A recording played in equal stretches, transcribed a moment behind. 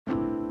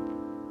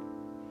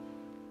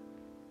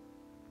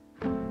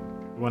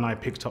When I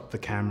picked up the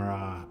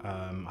camera,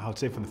 I would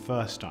say for the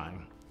first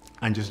time,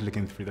 and just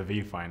looking through the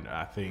viewfinder,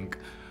 I think,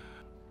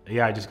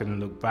 yeah, I just gonna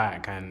look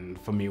back, and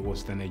for me it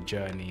was then a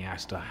journey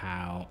as to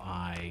how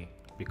I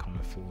become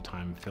a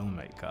full-time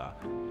filmmaker.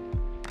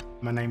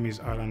 My name is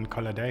Olan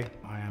Collardy.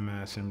 I am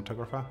a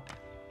cinematographer.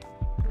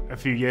 A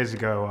few years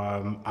ago,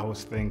 I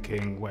was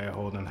thinking, well,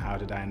 hold on, how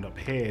did I end up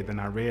here? Then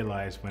I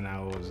realized when I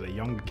was a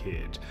young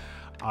kid,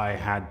 I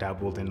had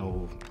dabbled in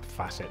all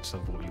facets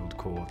of what you would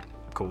call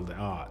the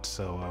art.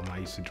 So I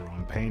used to draw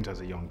and paint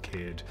as a young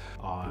kid.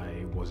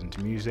 I was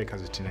into music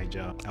as a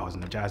teenager. I was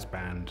in a jazz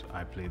band.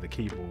 I played the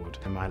keyboard.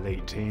 In my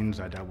late teens,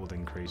 I dabbled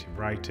in creative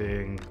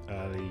writing.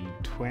 Early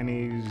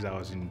 20s, I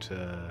was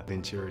into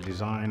interior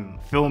design.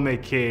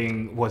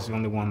 Filmmaking was the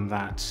only one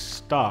that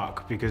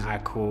stuck because I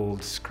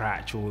could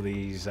scratch all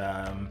these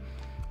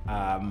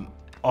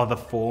other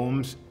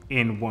forms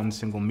in one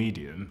single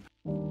medium.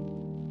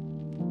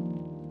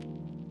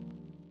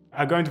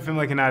 I got into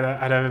filmmaking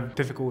at a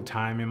difficult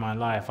time in my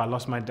life. I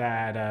lost my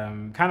dad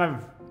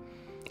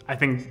I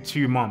think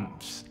 2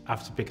 months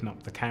after picking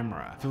up the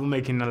camera.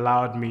 Filmmaking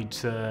allowed me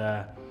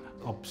to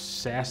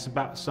obsess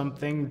about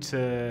something,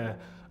 to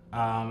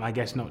I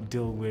guess not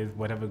deal with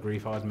whatever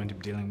grief I was meant to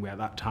be dealing with at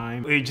that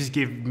time. It just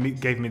gave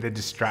me the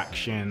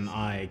distraction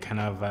I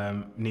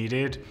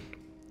needed.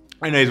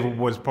 And it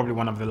was probably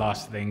one of the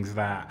last things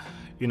that,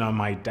 you know,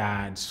 my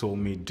dad saw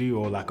me do,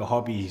 or like a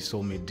hobby he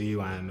saw me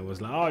do, and it was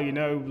like, oh, you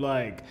know,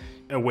 like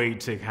a way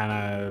to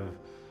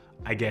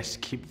I guess,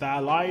 keep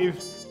that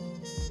alive.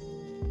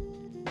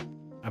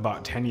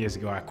 About 10 years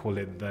ago, I call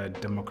it the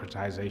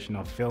democratization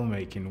of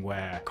filmmaking,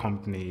 where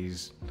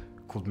companies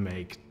could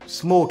make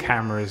small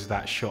cameras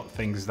that shot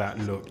things that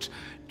looked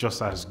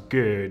just as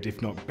good,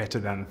 if not better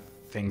than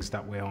things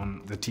that were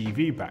on the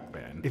TV back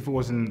then. If it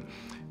wasn't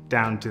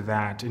down to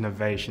that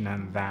innovation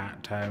and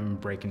that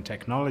breaking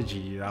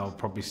technology, I'll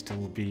probably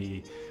still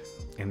be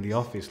in the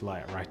office,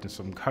 like writing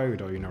some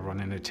code or, you know,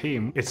 running a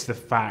team. It's the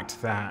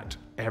fact that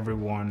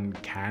everyone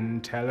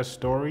can tell a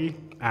story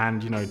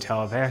and, you know,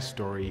 tell their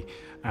story.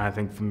 And I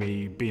think for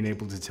me, being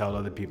able to tell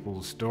other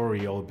people's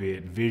story,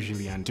 albeit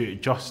visually, and do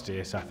it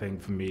justice, I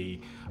think for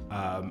me,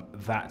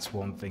 that's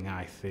one thing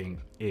I think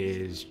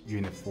is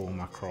uniform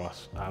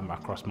across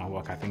my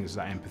work. I think it's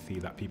that empathy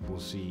that people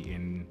see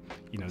in,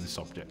 you know, the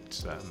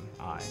subject's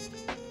eye.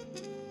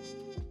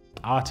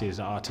 Art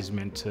is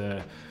meant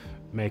to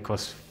make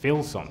us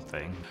feel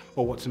something.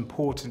 But what's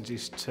important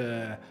is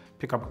to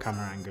pick up a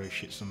camera and go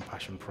shoot some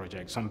passion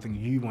project, something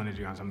you want to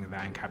do and something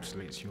that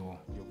encapsulates your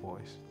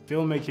voice.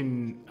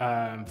 Filmmaking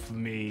for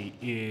me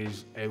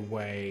is a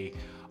way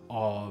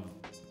of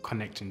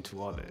connecting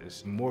to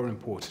others. More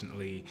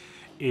importantly,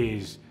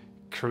 is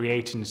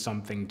creating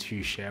something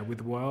to share with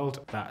the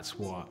world. That's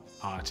what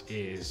art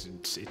is.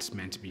 It's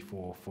meant to be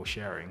for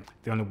sharing.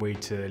 The only way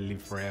to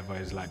live forever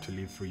is like to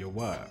live through your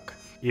work.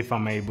 If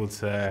I'm able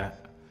to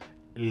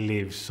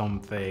live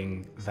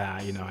something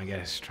that, you know, I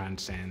guess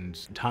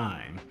transcends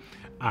time,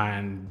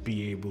 and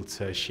be able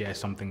to share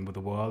something with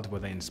the world,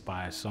 whether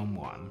inspire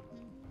someone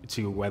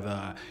to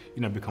whether,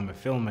 you know, become a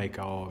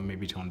filmmaker, or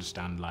maybe to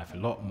understand life a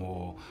lot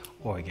more,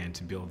 or again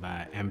to build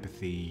that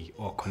empathy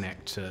or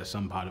connect to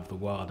some part of the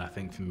world, I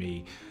think for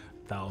me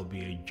that'll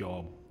be a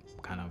job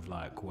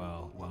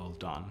well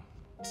done.